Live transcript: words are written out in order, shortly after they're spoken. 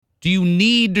Do you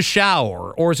need to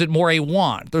shower, or is it more a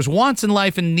want? There's wants in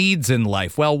life and needs in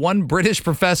life. Well, one British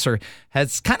professor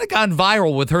has kind of gone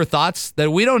viral with her thoughts that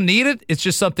we don't need it. It's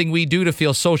just something we do to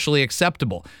feel socially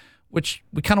acceptable, which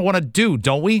we kind of want to do,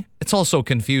 don't we? It's all so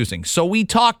confusing. So we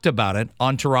talked about it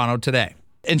on Toronto Today.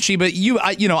 And Sheba,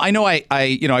 I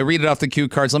read it off the cue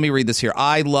cards. Let me read this here.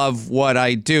 I love what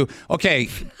I do. Okay,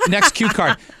 next cue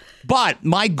card. But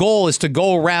my goal is to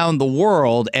go around the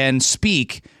world and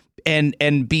speak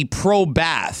and be pro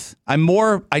bath.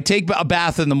 I take a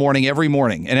bath in the morning every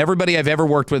morning, and everybody I've ever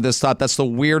worked with has thought that's the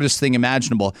weirdest thing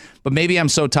imaginable. But maybe I'm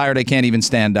so tired I can't even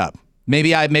stand up.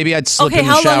 Maybe I'd slip in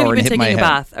the shower and hit my head. Okay, how long have you been taking a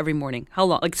bath every morning? How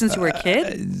long? Like since you were a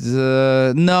kid?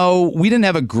 No, we didn't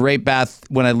have a great bath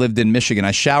when I lived in Michigan.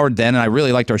 I showered then, and I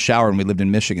really liked our shower when we lived in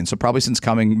Michigan. So probably since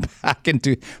coming back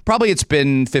it's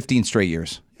been 15 straight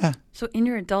years. Yeah. So in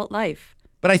your adult life.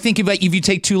 But I think if you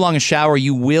take too long a shower,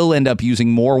 you will end up using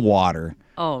more water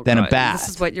than a bath. This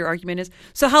is what your argument is.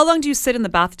 So how long do you sit in the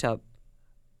bathtub?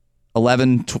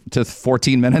 11 to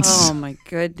 14 minutes. Oh, my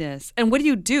goodness. And what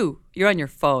do? You're on your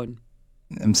phone.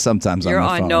 I'm sometimes on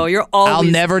my phone. No, you're always.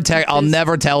 I'll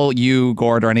never tell you,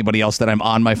 Gord, or anybody else that I'm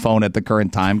on my phone at the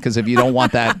current time, because if you don't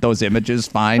want those images,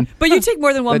 fine. But you take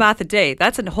more than one bath a day.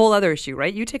 That's a whole other issue,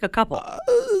 right? You take a couple.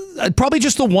 Probably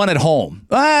just the one at home.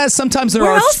 Sometimes there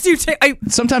Where are. Where else do you take?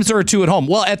 Sometimes there are two at home.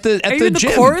 Well, at the Are you in the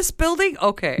gym. Chorus building?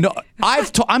 Okay. No,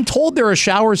 I'm told there are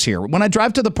showers here. When I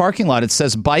drive to the parking lot, it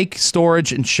says bike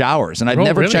storage and showers, and I've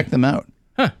never checked them out.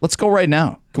 Huh. Let's go right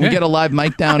now. Can we get a live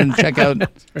mic down and check out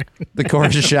the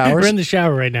gorgeous showers? We're in the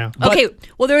shower right now. Okay.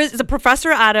 Well, there is a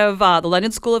professor out of the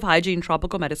London School of Hygiene and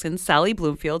Tropical Medicine, Sally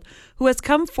Bloomfield, who has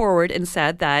come forward and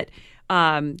said that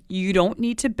you don't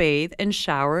need to bathe and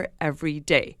shower every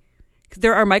day.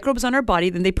 There are microbes on our body,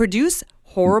 then they produce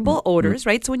horrible odors,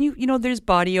 right? So when there's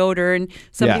body odor and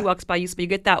somebody walks by you, so you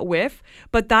get that whiff,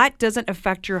 but that doesn't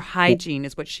affect your hygiene,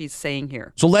 is what she's saying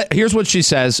here. So here's what she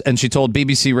says, and she told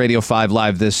BBC Radio 5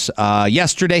 Live this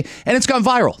yesterday, and it's gone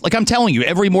viral. Like I'm telling you,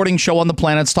 every morning show on the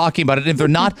planet's talking about it. And if they're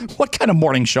not, what kind of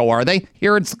morning show are they?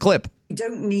 Here it's the clip. You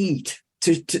don't need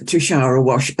to shower or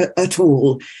wash at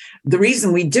all. The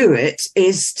reason we do it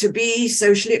is to be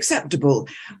socially acceptable.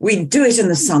 We do it in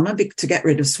the summer to get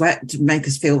rid of sweat, to make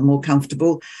us feel more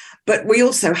comfortable. But we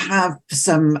also have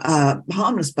some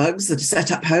harmless bugs that are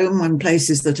set up home in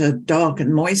places that are dark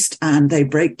and moist, and they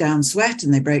break down sweat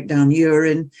and they break down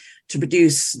urine to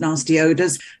produce nasty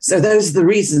odors. So those are the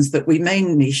reasons that we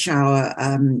mainly shower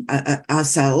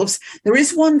ourselves. There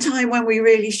is one time when we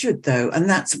really should, though, and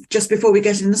that's just before we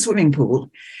get in the swimming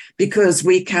pool, because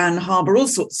we can harbor all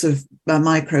sorts of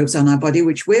microbes on our body,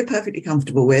 which we're perfectly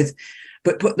comfortable with,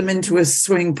 but put them into a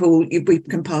swimming pool, we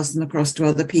can pass them across to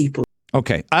other people.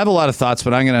 Okay, I have a lot of thoughts,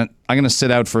 but I'm gonna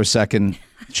sit out for a second.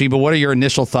 Sheba, what are your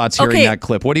initial thoughts hearing that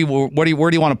clip? Where do you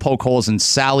want to poke holes in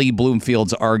Sally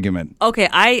Bloomfield's argument? Okay,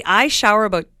 I shower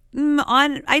about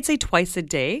I'd say twice a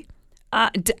day,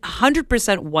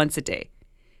 100% once a day.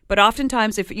 But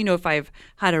oftentimes, if I've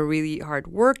had a really hard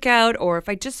workout, or if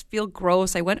I just feel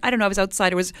gross, I was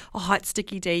outside, it was a hot,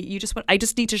 sticky day. I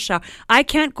just need to shower. I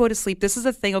can't go to sleep. This is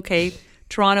a thing, okay?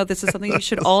 Toronto, this is something you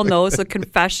should all know. It's a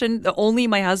confession. Only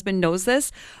my husband knows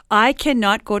this. I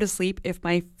cannot go to sleep if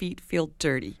my feet feel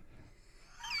dirty.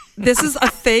 This is a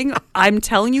thing I'm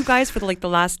telling you guys for the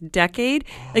last decade.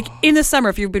 Like in the summer,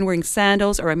 if you've been wearing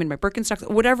sandals, or I'm in my Birkenstocks,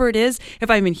 whatever it is, if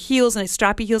I'm in heels and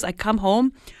strappy heels, I come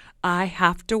home, I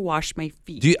have to wash my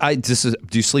feet. Do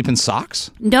you sleep in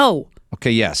socks? No. Okay,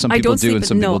 yeah. Some people do and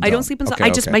some people don't. No, I don't sleep in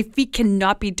socks. My feet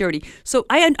cannot be dirty. So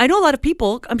I know a lot of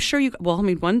people, I'm sure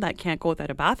one that can't go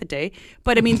without a bath a day,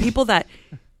 but I mean people that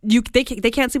they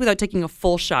can't sleep without taking a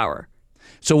full shower.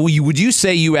 So would you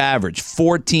say you average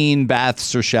 14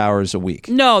 baths or showers a week?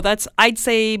 No, I'd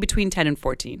say between 10 and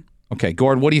 14. Okay,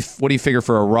 Gord, what do you figure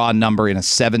for a raw number in a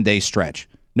 7-day stretch?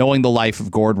 Knowing the life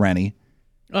of Gord Rennie.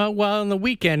 Well, on the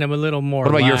weekend, I'm a little more.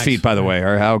 What about relaxed. your feet, by the way?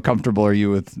 Or how comfortable are you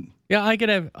with? Yeah, I could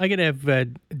have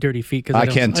dirty feet. Cause I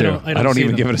can too. I don't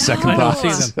even give it a second thought.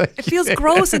 It feels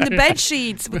gross in the bed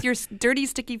sheets with your dirty,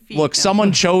 sticky feet. Look,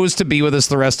 someone chose to be with us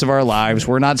the rest of our lives.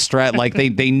 We're not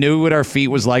they knew what our feet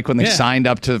was like when they signed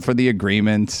up for the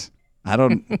agreement.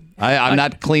 I'm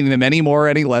not cleaning them any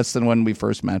less than when we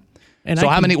first met. And so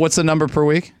what's the number per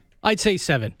week? I'd say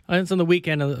 7. It's on the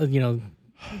weekend.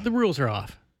 The rules are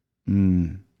off.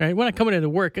 Right? When I come into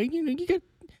work, you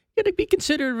got to be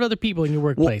considerate of other people in your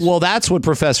workplace. Well, that's what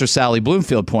Professor Sally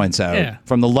Bloomfield points out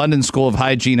from the London School of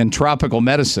Hygiene and Tropical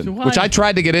Medicine, which I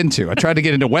tried to get into. I tried to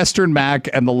get into Western Mac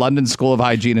and the London School of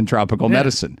Hygiene and Tropical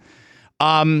Medicine.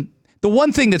 The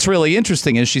one thing that's really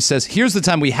interesting is she says, here's the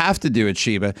time we have to do it,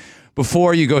 Sheba,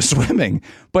 before you go swimming.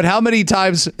 But how many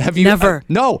times have you? Never.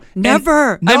 No.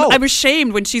 Never. No. I'm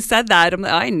ashamed when she said that.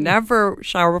 I never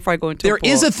shower before I go into a pool.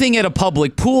 There is a thing at a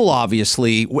public pool,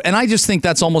 obviously, and I just think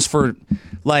that's almost for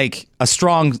like a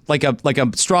strong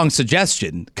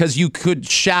suggestion, because you could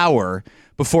shower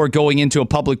before going into a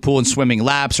public pool and swimming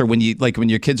laps, or when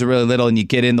your kids are really little and you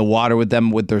get in the water with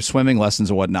them with their swimming lessons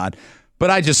and whatnot. But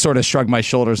I just sort of shrug my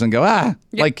shoulders and go,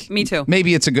 me too.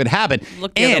 Maybe it's a good habit.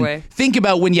 Look the other way. Think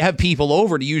about when you have people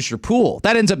over to use your pool.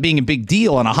 That ends up being a big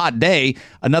deal on a hot day.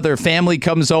 Another family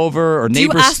comes over, or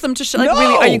neighbors. Do you ask them to No.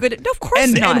 really, are you good? No, of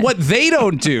course not. And what they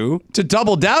don't do, to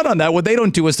double down on that, what they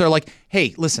don't do is they're like,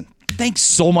 hey, listen, thanks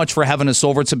so much for having us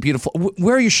over. It's a beautiful.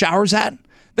 Where are your showers at?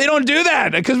 They don't do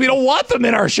that because we don't want them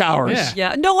in our showers.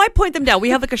 Yeah. No, I point them down.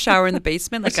 We have like a shower in the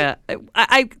basement.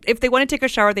 If they want to take a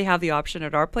shower, they have the option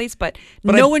at our place, but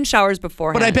no one showers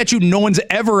beforehand. But I bet you no one's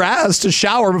ever asked to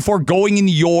shower before going in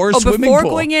your swimming pool. Before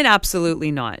going in,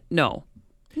 absolutely not. No.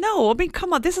 I mean,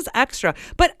 come on, this is extra.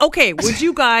 But okay, would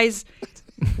you guys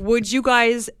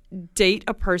date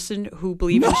a person who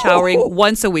believes in showering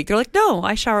once a week? They're like, no,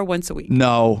 I shower once a week.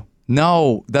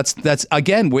 No, that's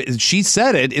again, she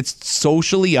said it. It's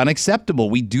socially unacceptable.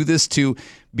 We do this to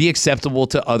be acceptable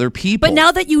to other people. But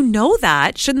now that you know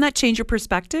that, shouldn't that change your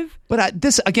perspective? But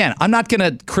I'm not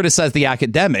going to criticize the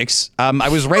academics. I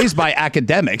was raised by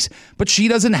academics, but she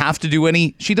doesn't have to do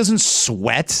she doesn't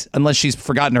sweat unless she's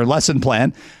forgotten her lesson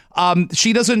plan.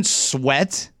 She doesn't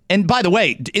sweat. And by the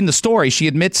way, in the story,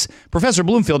 Professor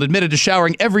Bloomfield admitted to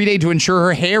showering every day to ensure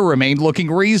her hair remained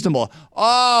looking reasonable.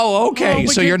 Oh, okay.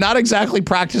 So you're not exactly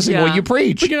practicing what you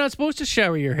preach. But you're not supposed to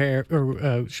shower your hair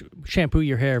or shampoo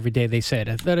your hair every day, they said.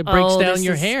 I thought it breaks down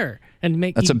your hair.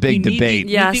 That's a big debate.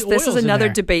 Yes, this is another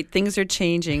debate. Things are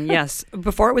changing. Yes.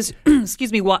 Before it was,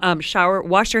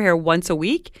 wash your hair once a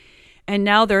week. And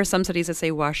now there are some studies that say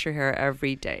wash your hair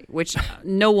every day, which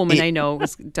no woman I know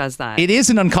does that. It is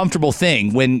an uncomfortable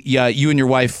thing when you and your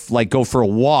wife go for a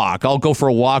walk. I'll go for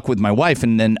a walk with my wife,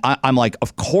 and then I'm like,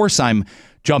 of course I'm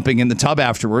jumping in the tub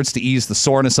afterwards to ease the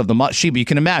soreness of the muscle. You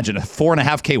can imagine a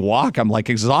 4.5K walk. I'm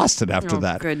exhausted after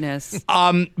that. Oh, goodness.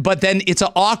 But then it's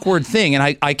an awkward thing,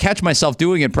 and I catch myself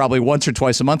doing it probably once or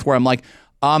twice a month where I'm like,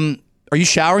 are you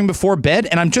showering before bed?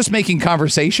 And I'm just making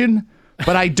conversation.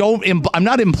 But I'm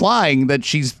not implying that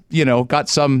she's, she's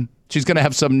going to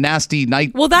have some nasty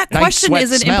night. Well, that question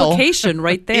is an smell. Implication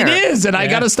right there. It is, and I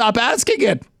got to stop asking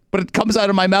it. But it comes out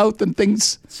of my mouth and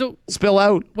things spill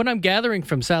out. What I'm gathering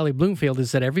from Sally Bloomfield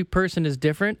is that every person is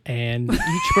different and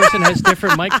each person has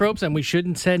different microbes, and we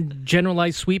shouldn't send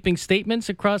generalized sweeping statements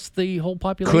across the whole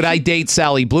population. Could I date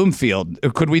Sally Bloomfield?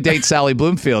 Could we date Sally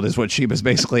Bloomfield is what she was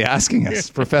basically asking us.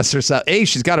 Professor Sally.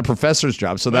 She's got a professor's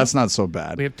job, so that's not so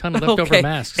bad. We have a ton of leftover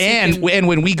masks. And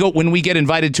when we get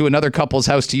invited to another couple's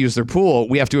house to use their pool,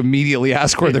 we have to immediately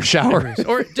ask where they're showering.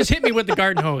 Or just hit me with the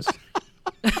garden hose.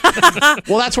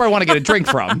 Well, that's where I want to get a drink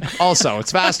from. Also,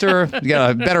 it's faster, you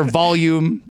get a better volume.